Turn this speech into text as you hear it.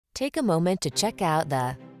Take a moment to check out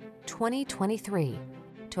the 2023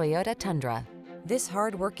 Toyota Tundra. This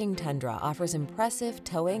hard-working Tundra offers impressive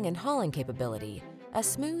towing and hauling capability, a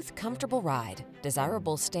smooth, comfortable ride,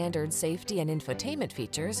 desirable standard safety and infotainment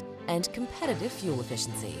features, and competitive fuel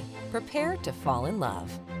efficiency. Prepare to fall in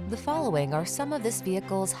love. The following are some of this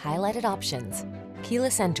vehicle's highlighted options: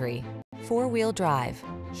 keyless entry, four-wheel drive,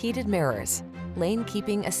 heated mirrors, lane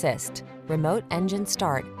keeping assist, remote engine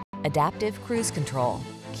start, adaptive cruise control,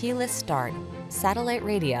 keyless start, satellite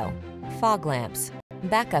radio, fog lamps,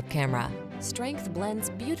 backup camera. Strength blends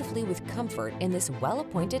beautifully with comfort in this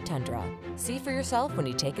well-appointed Tundra. See for yourself when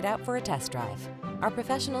you take it out for a test drive. Our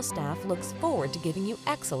professional staff looks forward to giving you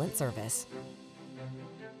excellent service.